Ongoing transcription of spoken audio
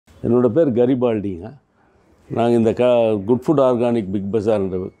என்னோடய பேர் கரிபால்டிங்க. நாங்கள் இந்த குட் ஃபுட் ஆர்கானிக் பிக்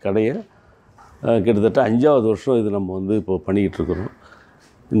பஜார்ன்ற கடையை கிட்டத்தட்ட 5வது வருஷம் இது நம்ம வந்து இப்போ பண்ணிக்கிட்டுருக்குறோம்.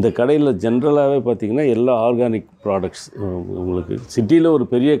 இந்த கடையில் ஜென்ரலாகவே பார்த்திங்கன்னா எல்லா ஆர்கானிக் ப்ராடக்ட்ஸ் உங்களுக்கு சிட்டியில் ஒரு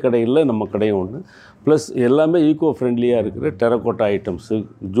பெரிய கடையில் நம்ம கடையும் ஒன்று, ப்ளஸ் எல்லாமே ஈக்கோ ஃப்ரெண்ட்லியாக இருக்கிற டெரக்கோட்டா ஐட்டம்ஸு,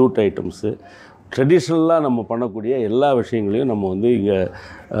 ஜூட் ஐட்டம்ஸு, ட்ரெடிஷ்னலாக நம்ம பண்ணக்கூடிய எல்லா விஷயங்களையும் நம்ம வந்து இங்கே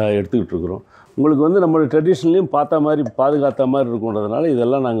எடுத்துக்கிட்டு இருக்கிறோம். உங்களுக்கு வந்து நம்மளோட ட்ரெடிஷ்னலையும் பார்த்தா மாதிரி பாதுகாத்த மாதிரி இருக்குன்றதுனால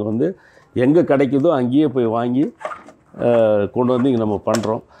இதெல்லாம் நாங்கள் வந்து எங்கே கிடைக்குதோ அங்கேயே போய் வாங்கி கொண்டு வந்து இங்கே நம்ம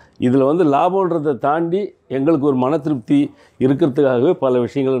பண்ணுறோம். இதில் வந்து லாபன்றதை தாண்டி எங்களுக்கு ஒரு மன திருப்தி இருக்கிறதுக்காகவே பல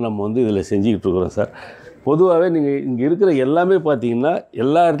விஷயங்களை நம்ம வந்து இதில் செஞ்சுக்கிட்டு இருக்கிறோம் சார். பொதுவாகவே நீங்கள் இங்கே இருக்கிற எல்லாமே பார்த்திங்கன்னா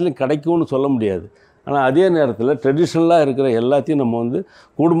எல்லா இடத்துலையும் கிடைக்கும்னு சொல்ல முடியாது. ஆனால் அதே நேரத்தில் ட்ரெடிஷ்னலாக இருக்கிற எல்லாத்தையும் நம்ம வந்து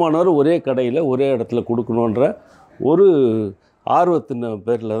கூடுமானவர் ஒரே கடையில் ஒரே இடத்துல கொடுக்கணுன்ற ஒரு ஆர்வத்தின்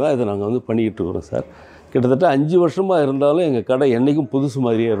பேரில் தான் இதை நாங்கள் வந்து பண்ணிக்கிட்டு இருக்கிறோம் சார். கிட்டத்தட்ட 5 வருஷமாக இருந்தாலும் எங்கள் கடை என்றைக்கும் புதுசு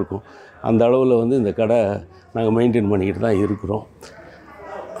மாதிரியே இருக்கும். அந்த அளவில் வந்து இந்த கடை நாங்கள் மெயின்டைன் பண்ணிக்கிட்டு தான் இருக்கிறோம்.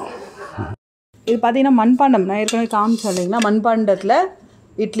 இது பார்த்திங்கன்னா மண்பாண்டம், நான் ஏற்கனவே காமிச்சேன் இல்லைங்களா, மண்பாண்டத்தில்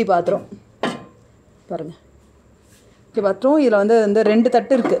இட்லி பாத்திரம் பாருங்கள். இட்லி பாத்திரம் இதில் வந்து 2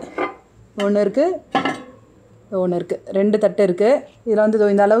 தட்டு இருக்குது, ஒன்று இருக்குது 2 தட்டு இருக்குது. இதில்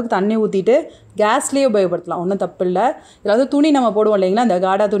வந்து இந்த அளவுக்கு தண்ணி ஊற்றிட்டு கேஸ்லேயே உபயோகப்படுத்தலாம், ஒன்றும் தப்பு இல்லை. இதில் வந்து துணி நம்ம போடுவோம் இல்லைங்களா, அந்த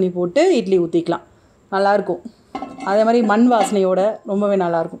காடா துணி போட்டு இட்லி ஊற்றிக்கலாம், நல்லாயிருக்கும். அதே மாதிரி மண் வாசனையோடு ரொம்பவே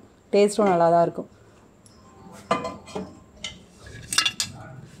நல்லாயிருக்கும், டேஸ்ட்டும் நல்லா தான் இருக்கும்.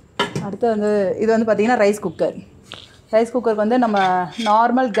 அடுத்து வந்து இது வந்து பார்த்திங்கன்னா ரைஸ் குக்கருக்கு வந்து நம்ம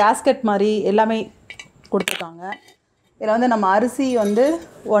நார்மல் கேஸ்கட் மாதிரி எல்லாமே கொடுத்துருக்காங்க. இதில் வந்து நம்ம அரிசி வந்து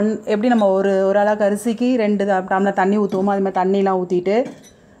எப்படி நம்ம ஒரு அளவுக்கு அரிசிக்கு 2 டம்ளர் தண்ணி ஊற்றுவோமோ அது மாதிரி தண்ணிலாம் ஊற்றிட்டு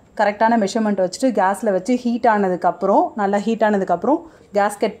கரெக்டான மெஷர்மெண்ட் வச்சுட்டு கேஸில் வச்சு நல்லா ஹீட் ஆனதுக்கப்புறம்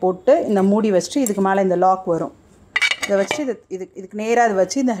கேஸ்கெட் போட்டு இந்த மூடி வச்சுட்டு இதுக்கு மேலே இந்த லாக் வரும், இதை வச்சுட்டு இதுக்கு நேராக இதை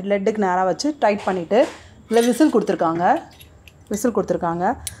வச்சு இந்த லெட்டுக்கு நேராக வச்சு டைட் பண்ணிவிட்டு இதில் விசில் கொடுத்துருக்காங்க.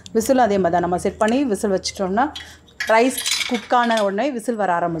 விசில் அதே மாதிரி தான் நம்ம செட் பண்ணி விசில் வச்சிட்டோம்னா ரைஸ் குக்கான உடனே விசில்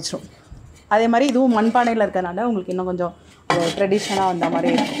வர ஆரம்பிச்சிடும். அதே மாதிரி இதுவும் மண்பானையில் இருக்கிறதுனால உங்களுக்கு இன்னும் கொஞ்சம் ட்ரெடிஷ்னலாக வந்த மாதிரி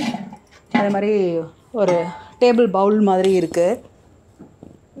இருக்கும். அதே மாதிரி ஒரு டேபிள் பவுல் மாதிரி இருக்குது,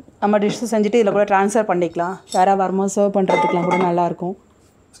 நம்ம டிஷ்ஷு செஞ்சுட்டு இதில் கூட ட்ரான்ஸ்ஃபர் பண்ணிக்கலாம், யாராவது வரும்போது சர்வ் பண்ணுறதுக்குலாம் கூட நல்லாயிருக்கும்.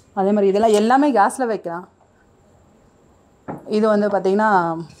 அதே மாதிரி இதெல்லாம் எல்லாமே கேஸில் வைக்கலாம். இது வந்து பார்த்திங்கன்னா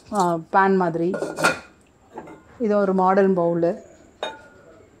பேன் மாதிரி, இது ஒரு மாடர்ன் பவுலு.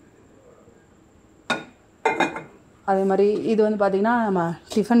 அதே மாதிரி இது வந்து பார்த்திங்கன்னா நம்ம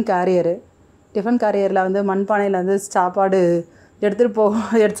டிஃபன் கேரியரில் வந்து மண்பானையில் வந்து சாப்பாடு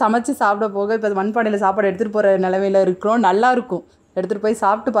எடுத்துகிட்டு சமைச்சு சாப்பிட போக இப்போ மண்பானையில் சாப்பாடு எடுத்துகிட்டு போகிற நிலமையில் இருக்கிறோம். நல்லாயிருக்கும், எடுத்துகிட்டு போய்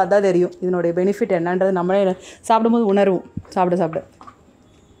சாப்பிட்டு பார்த்தா தெரியும் இதனுடைய பெனிஃபிட் என்னன்றது நம்மளே சாப்பிடும்போது உணர்வோம். சாப்பிட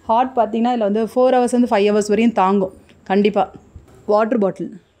ஹாட் பார்த்திங்கன்னா இதில் வந்து 4 hours வந்து 5 hours வரையும் தாங்கும் கண்டிப்பாக. வாட்டர் பாட்டில்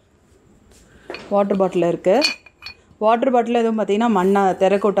இருக்குது. வாட்டர் பாட்டில் எதுவும் பார்த்திங்கன்னா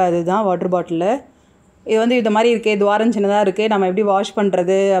டெரக்கோட்டா இது தான் வாட்டர் பாட்டிலு. இது வந்து இந்த மாதிரி இருக்குது, துவாரம் சின்னதாக இருக்குது, நம்ம எப்படி வாஷ்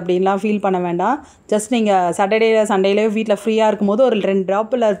பண்ணுறது அப்படின்லாம் ஃபீல் பண்ண வேண்டாம். ஜஸ்ட் நீங்கள் சண்டேலேயே வீட்டில் ஃப்ரீயாக இருக்கும்போது ஒரு 2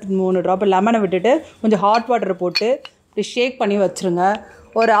 ட்ராப் இல்லை 3 ட்ராப் லெமனை விட்டுட்டு கொஞ்சம் ஹாட் வாட்டர் போட்டு இப்படி ஷேக் பண்ணி வச்சுருங்க.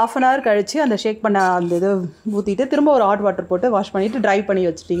 ஒரு 1/2 hour கழித்து அந்த ஷேக் பண்ண அந்த இது ஊற்றிட்டு திரும்ப ஒரு ஹாட் வாட்டர் போட்டு வாஷ் பண்ணிவிட்டு ட்ரை பண்ணி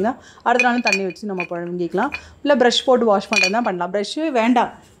வச்சுட்டிங்கன்னா அடுத்த நாள் தண்ணி வச்சு நம்ம புழங்கிக்கலாம். இல்லை ப்ரஷ் போட்டு வாஷ் பண்ணுறது தான் பண்ணலாம். ப்ரஷ்ஷு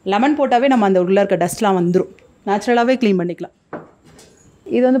வேண்டாம், லெமன் போட்டாவே நம்ம அந்த உள்ளே இருக்க டஸ்ட்லாம் வந்துடும், நேச்சுரலாகவே க்ளீன் பண்ணிக்கலாம்.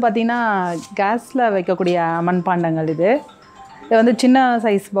 இது வந்து பார்த்திங்கன்னா கேஸில் வைக்கக்கூடிய மண்பாண்டங்கள். இது வந்து சின்ன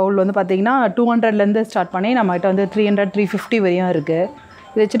சைஸ் பவுல் வந்து பார்த்திங்கன்னா 200லேருந்து ஸ்டார்ட் பண்ணி நம்மகிட்ட வந்து 300, 350 வரையும் இருக்குது.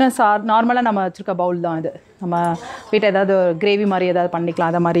 இது சின்ன நார்மலாக நம்ம வச்சுருக்க பவுல் தான். இது நம்ம வீட்டை ஏதாவது கிரேவி மாதிரி ஏதாவது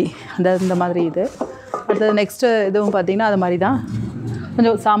பண்ணிக்கலாம், அதை மாதிரி இந்த மாதிரி. இது அடுத்தது நெக்ஸ்ட்டு இதுவும் பார்த்திங்கன்னா அது மாதிரி தான்,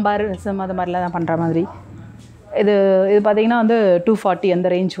 கொஞ்சம் சாம்பார் ரசம் அது மாதிரிலாம் தான் பண்ணுற மாதிரி. இது பார்த்திங்கன்னா வந்து 240 அந்த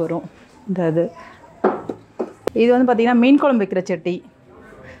ரேஞ்ச் வரும். இது வந்து பார்த்திங்கன்னா மீன் குழம்பு வைக்கிற சட்டி.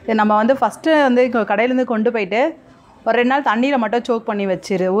 இது நம்ம வந்து ஃபஸ்ட்டு வந்து கடையிலேருந்து கொண்டு போயிட்டு ஒரு 2 நாள் தண்ணியில் மட்டும் சோக் பண்ணி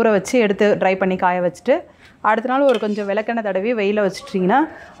ஊற வச்சு எடுத்து ட்ரை பண்ணி காய வச்சுட்டு அடுத்த நாள் ஒரு கொஞ்சம் விளக்கெண்ணெய் தடவி வெயிலில் வச்சுட்டிங்கன்னா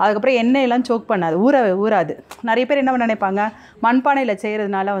அதுக்கப்புறம் எண்ணெயெல்லாம் சோக் பண்ணாது, ஊறாது. நிறைய பேர் என்ன நினைப்பாங்க, மண்பானையில்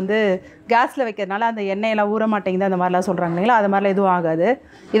செய்கிறதுனால வந்து கேஸில் வைக்கிறதுனால அந்த எண்ணெயெல்லாம் ஊற மாட்டேங்குது அந்த மாதிரிலாம் சொல்கிறாங்க இல்லைங்களா, அது மாதிரிலாம் எதுவும் ஆகாது.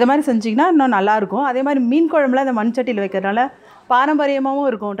 இதை மாதிரி செஞ்சிங்கன்னா இன்னும் நல்லாயிருக்கும். அதே மாதிரி மீன் குழம்புல அந்த மண் சட்டியில் வைக்கிறதுனால பாரம்பரியமாகவும்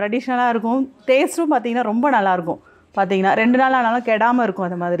இருக்கும், ட்ரெடிஷ்னலாக இருக்கும், டேஸ்ட்டும் பார்த்திங்கன்னா ரொம்ப நல்லாயிருக்கும். பார்த்திங்கன்னா 2 நாள் ஆனாலும் கெடாமல் இருக்கும்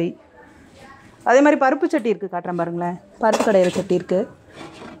அது மாதிரி. அதே மாதிரி பருப்பு சட்டி இருக்குது, காட்டுறேன் பாருங்களேன். பருப்பு கடையிற சட்டி இருக்குது,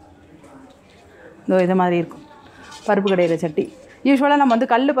 இது மாதிரி இருக்கும் பருப்பு கடையிற சட்டி. யூஸ்வலாக நம்ம வந்து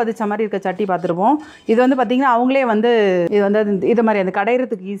கல் பதிச்ச மாதிரி இருக்க சட்டி பார்த்துருப்போம். இது வந்து பார்த்திங்கன்னா அவங்களே வந்து இது வந்து இது மாதிரி அந்த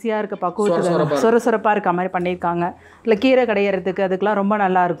கடையிறதுக்கு ஈஸியாக இருக்க பக்குவத்துக்கு சொரசொரப்பாக இருக்க மாதிரி பண்ணியிருக்காங்க. இல்லை கீரை கடையிறதுக்கு அதுக்கெலாம் ரொம்ப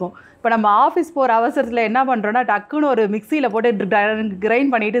நல்லாயிருக்கும். இப்போ நம்ம ஆஃபீஸ் போகிற அவசரத்தில் என்ன பண்ணுறோன்னா டக்குன்னு ஒரு மிக்சியில் போட்டு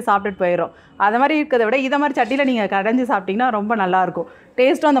கிரைண்ட் பண்ணிவிட்டு சாப்பிட்டுட்டு போயிடும். அது மாதிரி இருக்கிறத விட இதை மாதிரி சட்டியில் நீங்கள் கடைஞ்சி சாப்பிட்டிங்கன்னா ரொம்ப நல்லாயிருக்கும்.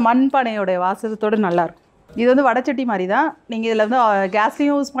 டேஸ்ட்டும் அந்த மண்பானையோடைய வாசத்தோடு நல்லாயிருக்கும். இது வந்து வடைச்சட்டி மாதிரி தான். நீங்கள் இதில் வந்து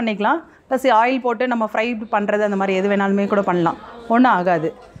கேஸ்லேயும் யூஸ் பண்ணிக்கலாம், ப்ளஸ் ஆயில் போட்டு நம்ம ஃப்ரை பண்ணுறது அந்த மாதிரி எது வேணாலுமே கூட பண்ணலாம், ஒன்றும் ஆகாது.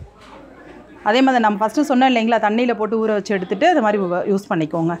 அதே மாதிரி நம்ம ஃபஸ்ட்டு சொன்னோம் இல்லைங்களா, தண்ணியில் போட்டு ஊற வச்சு எடுத்துகிட்டு அது மாதிரி யூஸ்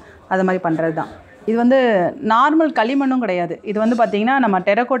பண்ணிக்கோங்க. அது மாதிரி பண்ணுறது தான். இது வந்து நார்மல் களிமண்ணும் கிடையாது. இது வந்து பார்த்திங்கன்னா நம்ம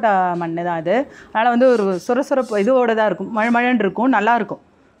டெரக்கோட்டா மண் தான் அது. அதனால் வந்து ஒரு சுரசுரப்பு இதோடு தான் இருக்கும், மழன்னு இருக்கும், நல்லாயிருக்கும்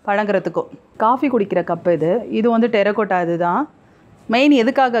பழங்கிறதுக்கும். காஃபி குடிக்கிற கப்பு இது வந்து டெரக்கோட்டா இது தான். மெயின்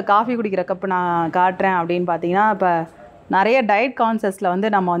எதுக்காக காஃபி குடிக்கிற கப்பு நான் காட்டுறேன் அப்படின்னு பார்த்தீங்கன்னா, இப்போ நிறைய டயட் கான்செஸ்ட்டில் வந்து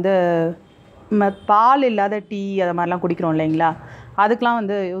நம்ம வந்து பால் இல்லாத டீ அது மாதிரிலாம் குடிக்கிறோம் இல்லைங்களா, அதுக்கெலாம்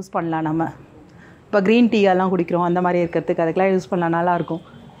வந்து யூஸ் பண்ணலாம். நம்ம இப்போ க்ரீன் டீ எல்லாம் குடிக்கிறோம், அந்த மாதிரி இருக்கிறதுக்கு அதுக்கெலாம் யூஸ் பண்ணலாம், நல்லாயிருக்கும்.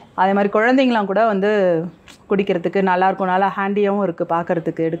 அதே மாதிரி குழந்தைங்களாம் கூட வந்து குடிக்கிறதுக்கு நல்லாயிருக்கும், நல்லா ஹேண்டியாகவும் இருக்குது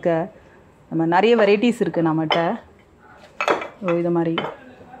பார்க்குறதுக்கு, எடுக்க. நம்ம நிறைய வெரைட்டிஸ் இருக்குது நம்மகிட்ட. இது மாதிரி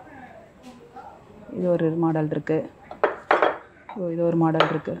இது ஒரு மாடல் இருக்குது, இது ஒரு மாடல்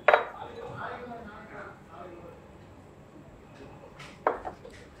இருக்குது.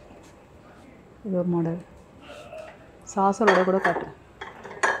 இது ஒரு மாடல் சாசரோட கூட காட்டுறேன்.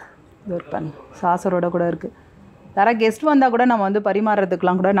 இது ஒரு பேன் சாசரோட கூட இருக்குது. யாராவது கெஸ்ட் வந்தால் கூட நம்ம வந்து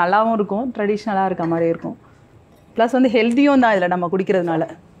பரிமாறுறதுக்கெலாம் கூட நல்லாவும் இருக்கும், ட்ரெடிஷ்னலாக இருக்க மாதிரி இருக்கும். ப்ளஸ் வந்து ஹெல்த்தியும் தான் இதில் நம்ம குடிக்கிறதுனால.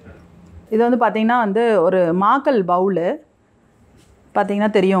 இது வந்து பார்த்திங்கன்னா வந்து ஒரு மாக்கல் பவுலு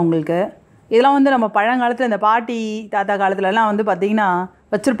பார்த்திங்கன்னா தெரியும் உங்களுக்கு. இதெல்லாம் வந்து நம்ம பழங்காலத்தில் இந்த பாட்டி தாத்தா காலத்துலலாம் வந்து பார்த்திங்கன்னா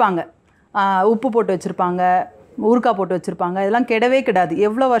வச்சுருப்பாங்க, உப்பு போட்டு வச்சுருப்பாங்க, ஊறுகாய் போட்டு வச்சுருப்பாங்க. இதெல்லாம் கெடவே கிடாது,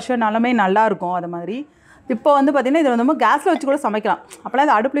 எவ்வளோ வருஷம்னாலுமே நல்லாயிருக்கும். அது மாதிரி இப்போ வந்து பார்த்திங்கன்னா இது வந்து கேஸில் வச்சு கூட சமைக்கலாம். அப்போலாம்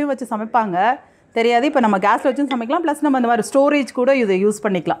இது அடுப்புலையும் வச்சு சமைப்பாங்க தெரியாது, இப்போ நம்ம கேஸில் வச்சும் சமைக்கலாம். ப்ளஸ் நம்ம இந்த மாதிரி ஸ்டோரேஜ் கூட இதை யூஸ்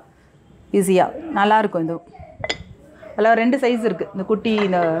பண்ணிக்கலாம் ஈஸியாக, நல்லாயிருக்கும். இது அதில் 2 சைஸ் இருக்குது, இந்த குட்டி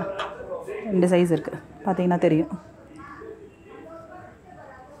இந்த 2 சைஸ் இருக்குது பார்த்திங்கன்னா தெரியும்.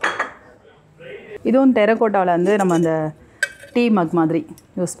 இதுவும் டெரக்கோட்டாவில் வந்து நம்ம அந்த டீ மக் மாதிரி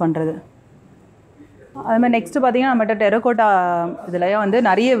யூஸ் பண்ணுறது. அதுமாதிரி நெக்ஸ்ட்டு பார்த்திங்கன்னா நம்மகிட்ட டெரக்கோட்டா இதுலையே வந்து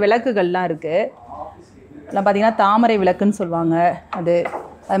நிறைய விளக்குகள்லாம் இருக்குது. எல்லாம் பார்த்திங்கன்னா தாமரை விளக்குன்னு சொல்லுவாங்க. அது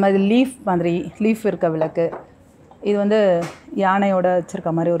மாதிரி லீஃப் மாதிரி லீஃப் இருக்க விளக்கு. இது வந்து யானையோட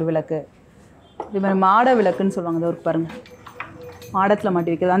வச்சுருக்க மாதிரி ஒரு விளக்கு. இது மாதிரி மாட விளக்குன்னு சொல்லுவாங்க, அது ஒரு பாருங்கள், மாடத்தில்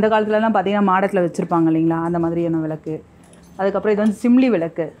மாட்டி வைக்கிறது. அந்த காலத்துலலாம் பார்த்திங்கன்னா மாடத்தில் வச்சுருப்பாங்க இல்லைங்களா, அந்த மாதிரியான விளக்கு. அதுக்கப்புறம் இது வந்து சிம்லி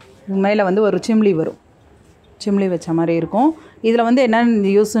விளக்கு. மேலே வந்து ஒரு சிம்லி வரும், சிம்லி வச்ச மாதிரி இருக்கும். இதில் வந்து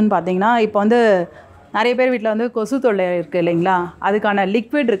என்னென்ன யூஸ்ன்னு பார்த்தீங்கன்னா, இப்போ வந்து நிறைய பேர் வீட்டில் வந்து கொசு தொல்லை இருக்குது இல்லைங்களா, அதுக்கான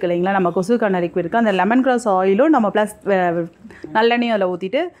லிக்விட் இருக்குது இல்லைங்களா, நம்ம கொசுக்கான லிக்விட் இருக்குது. அந்த லெமன் கிராஸ் ஆயிலும் நம்ம ப்ளஸ் நல்லெண்ணையும் அதில்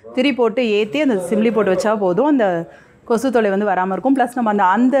ஊற்றிட்டு திரி போட்டு ஏற்றி அந்த சிம்லி போட்டு வச்சா போதும், அந்த கொசு தொல்லை வந்து வராமல் இருக்கும். ப்ளஸ் நம்ம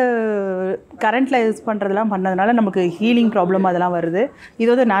அந்த கரண்ட்டில் யூஸ் பண்ணுறதெல்லாம் பண்ணதுனால நமக்கு ஹீலிங் ப்ராப்ளம் அதெல்லாம் வருது. இது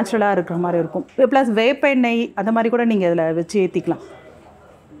வந்து நேச்சுரலாக இருக்கிற மாதிரி இருக்கும். ப்ளஸ் வேப்பெண்ணெய் அந்த மாதிரி கூட நீங்கள் இதில் வச்சு ஏற்றிக்கலாம்.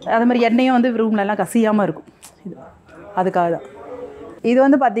 அது மாதிரி எண்ணெயும் வந்து ரூம்லலாம் கசியாமல் இருக்கும். இது அதுக்காக தான். இது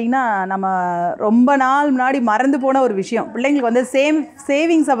வந்து பார்த்திங்கன்னா நம்ம ரொம்ப நாள் முன்னாடி மறந்து போன ஒரு விஷயம். பிள்ளைங்களுக்கு வந்து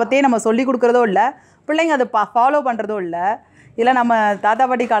சேவிங்ஸை பற்றியே நம்ம சொல்லி கொடுக்குறதோ இல்லை, பிள்ளைங்க அதை ஃபாலோ பண்ணுறதோ இல்லை. இல்லை நம்ம தாத்தா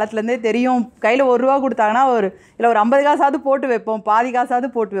பாட்டி காலத்துலேருந்தே தெரியும், கையில் ₹1 கொடுத்தாங்கன்னா இல்லை ஒரு 50 காசாவது போட்டு வைப்போம், பாதி காசாவது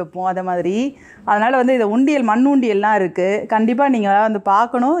போட்டு வைப்போம், அதை மாதிரி. அதனால் வந்து இது உண்டியல், மண் உண்டியல்லாம் இருக்குது. கண்டிப்பாக நீங்கள் வந்து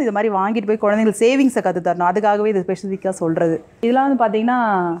பார்க்கணும், இது மாதிரி வாங்கிட்டு போய் குழந்தைங்களுக்கு சேவிங்ஸை கற்று தரணும். அதுக்காகவே இது ஸ்பெசிஃபிக்காக சொல்கிறது. இதெல்லாம் வந்து பார்த்திங்கன்னா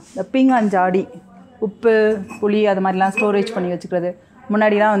இந்த பீங்காஞ்சாடி, உப்பு புளி அது மாதிரிலாம் ஸ்டோரேஜ் பண்ணி வச்சுக்கிறது.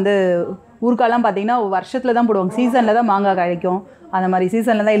 முன்னாடிலாம் வந்து ஊறுகாயெலாம் பார்த்திங்கன்னா வருஷத்தில் தான் போடுவாங்க, சீசனில் தான் மாங்காய் கிடைக்கும், அந்த மாதிரி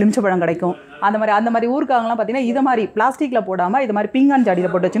சீசனில் தான் எலுமிச்சப்பழம் கிடைக்கும். அந்த மாதிரி ஊறுகாயெலாம் பார்த்திங்கன்னா இதை மாதிரி பிளாஸ்டிக்கில் போடாமல் இது மாதிரி பீங்கான்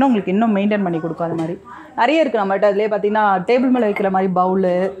ஜாடியில் போட்டு வச்சுன்னா உங்களுக்கு இன்னும் மெயின்டைன் பண்ணி கொடுக்கும். அது மாதிரி நிறைய இருக்குது நம்மகிட்ட. அதிலே பார்த்திங்கன்னா டேபிள் மேலே வைக்கிற மாதிரி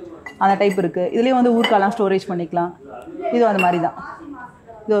பவுலு அந்த டைப் இருக்குது. இதுலேயும் வந்து ஊறுகாயெலாம் ஸ்டோரேஜ் பண்ணிக்கலாம். இது அந்த மாதிரி தான்.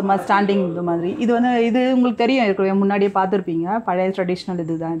 இது ஒரு மாதிரி ஸ்டாண்டிங் இது மாதிரி. இது வந்து இது உங்களுக்கு தெரியும், இருக்கிற முன்னாடியே பார்த்துருப்பீங்க, பழைய ட்ரெடிஷ்னல்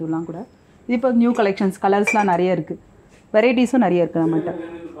இது தான். இதெல்லாம் கூட இது இப்போ நியூ கலெக்ஷன்ஸ், கலர்ஸ்லாம் நிறைய இருக்குது, வெரைட்டிஸும் நிறைய இருக்குது நம்மகிட்ட.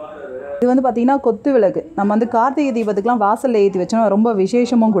 இது வந்து பார்த்திங்கன்னா கொத்து விளக்கு. நம்ம வந்து கார்த்திகை தீபத்துக்குலாம் வாசலில் ஏற்றி வச்சோன்னா ரொம்ப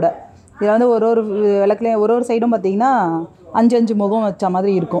விசேஷமும் கூட. இதில் வந்து ஒரு விளக்குலேயும் ஒரு சைடும் பார்த்திங்கன்னா 5 முகம் வச்ச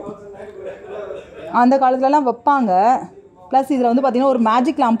மாதிரி இருக்கும். அந்த காலத்துலலாம் வைப்பாங்க. ப்ளஸ் இதில் வந்து பார்த்திங்கன்னா ஒரு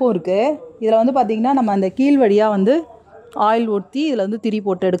மேஜிக் லேம்பும் இருக்குது. இதில் வந்து பார்த்திங்கன்னா நம்ம அந்த கீழ் வழியாக வந்து ஆயில் ஊற்றி இதில் வந்து திரி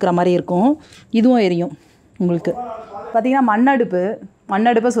போட்டு எடுக்கிற மாதிரி இருக்கும். இதுவும் எரியும் உங்களுக்கு. பார்த்திங்கன்னா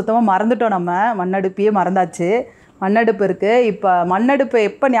மண்ணடுப்பை சுத்தமாக மறந்துட்டோம் நம்ம, மண்ணடுப்பையே மறந்தாச்சு. மண்ணடுப்பு இருக்குது. இப்போ மண்ணடுப்பு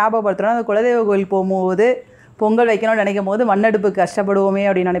எப்போ ஞாபகப்படுத்துகிறோம், அந்த குலதெய்வ கோயில் போகும்போது பொங்கல் வைக்கணும்னு நினைக்கும் போது மண்ணடுப்புக்கு கஷ்டப்படுவோமே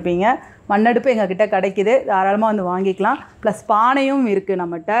அப்படின்னு நினைப்பீங்க. மண்ணடுப்பு எங்ககிட்ட கிடைக்கிது, தாராளமாக வந்து வாங்கிக்கலாம். ப்ளஸ் பானையும் இருக்குது,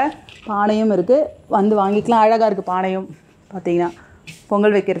 நம்மகிட்ட பானையும் இருக்குது, வந்து வாங்கிக்கலாம். அழகாக இருக்குது பானையும், பார்த்திங்கன்னா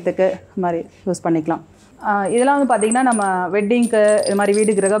பொங்கல் வைக்கிறதுக்கு இது மாதிரி யூஸ் பண்ணிக்கலாம். இதெல்லாம் வந்து பார்த்திங்கன்னா நம்ம வெட்டிங்க்கு இது மாதிரி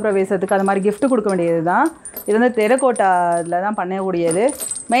வீடு கிரகப்பிரவேசத்துக்கு அது மாதிரி gift கொடுக்க வேண்டியது தான். இது வந்து டெரகோட்டாவில் தான் பண்ணக்கூடியது.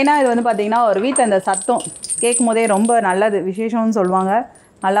 மெயினாக இது வந்து பார்த்திங்கன்னா ஒரு வீட்டில் அந்த சத்தம் கேட்கும் போதே ரொம்ப நல்லது, விசேஷம்னு சொல்லுவாங்க.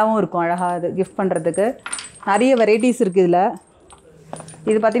 நல்லாவும் இருக்கும், அழகாக இது கிஃப்ட் பண்ணுறதுக்கு. நிறைய வெரைட்டிஸ் இருக்குது இதில்.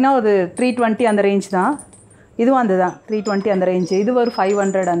 இது பார்த்திங்கன்னா ஒரு 320 அந்த ரேஞ்ச் தான். இதுவும் அந்த தான் 320 அந்த ரேஞ்சு. இது ஒரு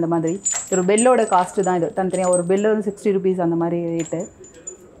 500 அந்த மாதிரி. ஒரு பெல்லோட காஸ்ட்டு தான் இது. தனித்தனியாக ஒரு பெல்லு வந்து 60 rupees அந்த மாதிரி ரேட்டு.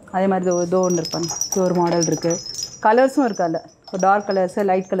 அதே மாதிரி இதோ ஒன்று இருப்பாங்க, இது ஒரு மாடல் இருக்குது. கலர்ஸும் இருக்குது அதில், ஒரு டார்க் கலர்ஸு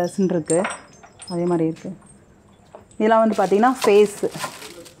லைட் கலர்ஸ்ன்னு இருக்குது, அதே மாதிரி இருக்குது. இதெல்லாம் வந்து பார்த்திங்கன்னா ஃபேஸு,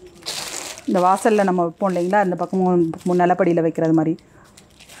 இந்த வாசலில் நம்ம வைப்போம் இல்லைங்களா, அந்த பக்கமும் நிலப்படியில் வைக்கிறது மாதிரி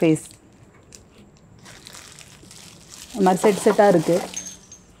ஃபேஸ். அது மாதிரி செட்டாக இருக்குது.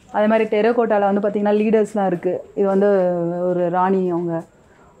 அதே மாதிரி டெரகோட்டாவில் வந்து பார்த்திங்கன்னா லீடர்ஸ்லாம் இருக்குது. இது வந்து ஒரு ராணி, அவங்க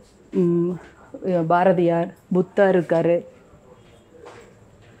பாரதியார், புத்தர் இருக்கார்,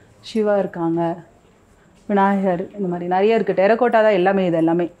 சிவா இருக்காங்க, விநாயகர், இந்த மாதிரி நிறைய இருக்குது. டெரகோட்டா தான் எல்லாமே, இது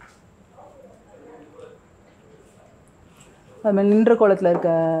எல்லாமே. அது மாதிரி நின்ற கோலத்தில் இருக்க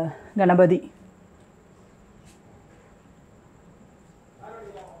கணபதி.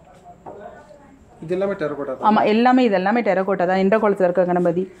 இது எல்லாமே டெரகோட்டா தான். ஆமாம், எல்லாமே இது எல்லாமே டெரகோட்டா தான். நின்ற கோலத்தில் இருக்க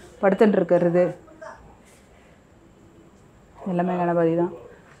கணபதி, படுத்துட்டு இருக்கிறது எல்லாமே கணபதி தான்.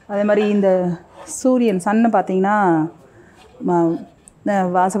 அதே மாதிரி இந்த சூரியன் சன்னு பார்த்திங்கன்னா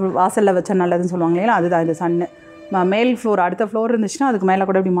வாசலில் வச்சா நல்லதுன்னு சொல்லுவாங்க இல்லையா, அதுதான் இந்த சன்னு. மேல் ஃப்ளோர், அடுத்த ஃப்ளோர் இருந்துச்சுன்னா அதுக்கு மேலே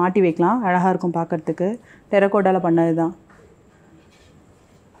கூட இப்படி மாட்டி வைக்கலாம், அழகாக இருக்கும் பார்க்குறதுக்கு. டெரகோட்டாவில் பண்ணது தான்.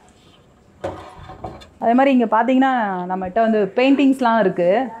 அதே மாதிரி இங்கே பார்த்தீங்கன்னா நம்மகிட்ட வந்து பெயிண்டிங்ஸ்லாம்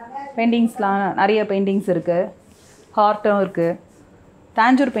இருக்குது. பெயிண்டிங்ஸ்லாம் நிறைய பெயிண்டிங்ஸ் இருக்குது, ஹார்ட்டும் இருக்குது,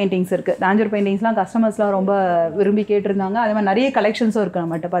 தாஞ்சூர் பெயிண்டிங்ஸ் இருக்குது. தாஞ்சூர் பெயிண்டிங்ஸ்லாம் கஸ்டமர்ஸ்லாம் ரொம்ப விரும்பி கேட்டிருந்தாங்க. அதே மாதிரி நிறைய கலெக்ஷன்ஸும் இருக்குது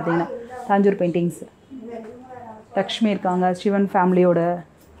நம்மகிட்ட பார்த்தீங்கன்னா தாஞ்சூர் பெயிண்டிங்ஸ். லக்ஷ்மி இருக்காங்க, சிவன் ஃபேமிலியோட,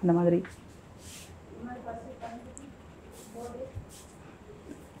 இந்த மாதிரி.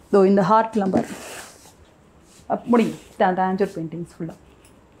 இந்த ஹார்ட்லாம் பாரு முடியும் தாஞ்சூர் பெயிண்டிங்ஸ் ஃபுல்லாக.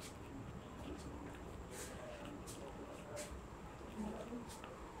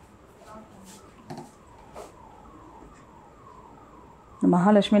 இந்த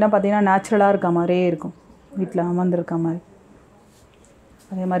மகாலட்சுமிலாம் பார்த்திங்கன்னா நேச்சுரலாக இருக்க மாதிரியே இருக்கும், வீட்டில் அமர்ந்துருக்க மாதிரி.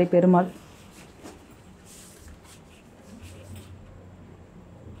 அதே மாதிரி பெருமாள்.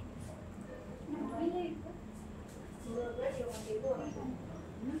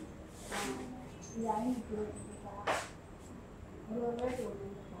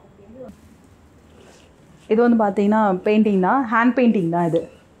 இது வந்து பார்த்தீங்கன்னா பெயிண்டிங் தான், ஹேண்ட் பெயிண்டிங் தான் இது.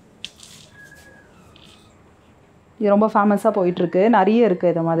 இது ரொம்ப ஃபேமஸாக போயிட்டுருக்கு, நிறைய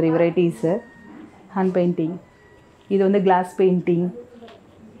இருக்குது இது மாதிரி வெரைட்டிஸு. ஹேண்ட் பெயிண்டிங், இது வந்து கிளாஸ் பெயிண்டிங்,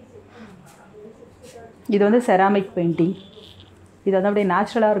 இது வந்து செராமிக் பெயிண்டிங். இது வந்து அப்படியே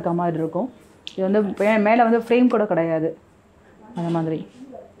நேச்சுரலாக இருக்க மாதிரி இருக்கும். இது வந்து மேலே வந்து ஃப்ரேம் கூட கிடையாது, அந்த மாதிரி.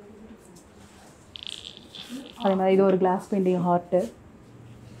 அதே மாதிரி இது ஒரு கிளாஸ் பெயிண்டிங் ஹார்ட்டு.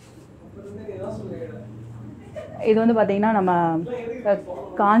 இது வந்து பார்த்திங்கன்னா நம்ம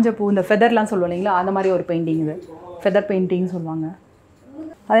காஞ்ச பூ, இந்த ஃபெதர்லாம் சொல்லுவோம் இல்லைங்களா, அந்த மாதிரி ஒரு பெயிண்டிங். இது ஃபெதர் பெயிண்டிங் சொல்லுவாங்க.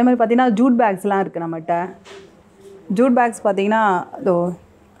 அதே மாதிரி பார்த்திங்கன்னா ஜூட் பேக்ஸ்லாம் இருக்குது நம்மகிட்ட. ஜூட் பேக்ஸ் பார்த்திங்கன்னா இதோ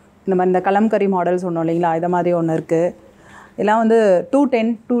இந்த மாதிரி இந்த கலம்கரி மாடல் சொன்னோம் இல்லைங்களா, இதை மாதிரி ஒன்று இருக்குது. இதெல்லாம் வந்து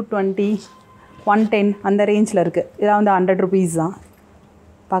 210, 220, 110 அந்த ரேஞ்சில் இருக்குது. இதெல்லாம் வந்து 100 rupees தான்.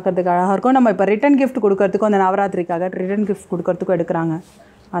 பார்க்குறதுக்கு அழகாக இருக்கும். நம்ம இப்போ ரிட்டன் கிஃப்ட் கொடுக்கறதுக்கும், அந்த நவராத்திரிக்காக ரிட்டன் கிஃப்ட் கொடுக்கறதுக்கும் எடுக்கிறாங்க,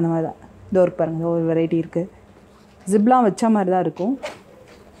 அந்த மாதிரி தான். இதோ இருக்கு பாருங்கள், ஒரு வெரைட்டி இருக்குது. ஜிப்லாம் வச்ச மாதிரி தான் இருக்கும்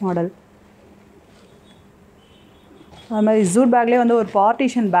மாடல். அது மாதிரி ஜூட் பேக்லேயே வந்து ஒரு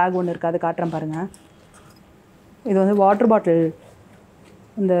பார்ட்டிஷன் பேக் ஒன்று இருக்குது, அது காட்டுறேன் பாருங்கள். இது வந்து வாட்டர் பாட்டில்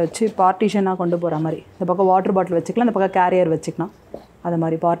இந்த பார்ட்டிஷனாக கொண்டு போகிற மாதிரி. இந்த பக்கம் வாட்டர் பாட்டில் வச்சுக்கலாம், இந்த பக்கம் கேரியர் வச்சுக்கலாம், அது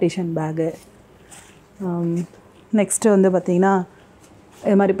மாதிரி பார்ட்டிஷன் பேகு. நெக்ஸ்ட்டு வந்து பார்த்திங்கன்னா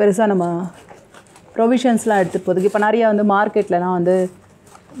இது மாதிரி பெருசாக நம்ம ப்ரொவிஷன்ஸ்லாம் எடுத்துகிட்டு போகிறதுக்கு இப்போ நிறையா வந்து மார்க்கெட்லலாம் வந்து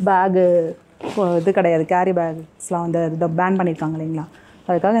பேகு இது கிடையாது, கேரி பேக்ஸ்லாம் வந்து இதை பேன் பண்ணியிருக்காங்க இல்லைங்களா.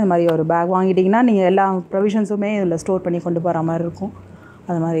 அதுக்காக இந்த மாதிரி ஒரு பேக் வாங்கிட்டிங்கன்னா நீங்கள் எல்லா ப்ரொவிஷன்ஸுமே இதில் ஸ்டோர் பண்ணி கொண்டு போகிற மாதிரி இருக்கும்.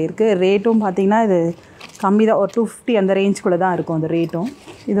 அது மாதிரி இருக்குது. ரேட்டும் பார்த்திங்கன்னா இது கம்மி தான், ஒரு 250 அந்த ரேஞ்சுக்குள்ளே தான் இருக்கும் அந்த ரேட்டும்.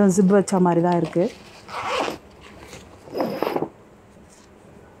 இதுவும் ஜிப் வச்ச மாதிரி தான் இருக்குது.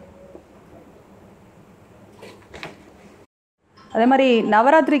 அதே மாதிரி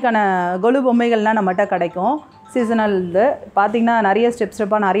நவராத்திரிக்கான கொலு பொம்மைகள்லாம் நம்மகிட்ட கிடைக்கும். சீசனல் இது பார்த்திங்கன்னா நிறைய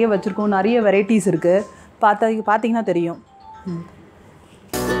ஸ்டெப்பாக நிறைய வச்சுருக்கோம், நிறைய வெரைட்டிஸ் இருக்குது. பார்த்திங்கன்னா தெரியும்.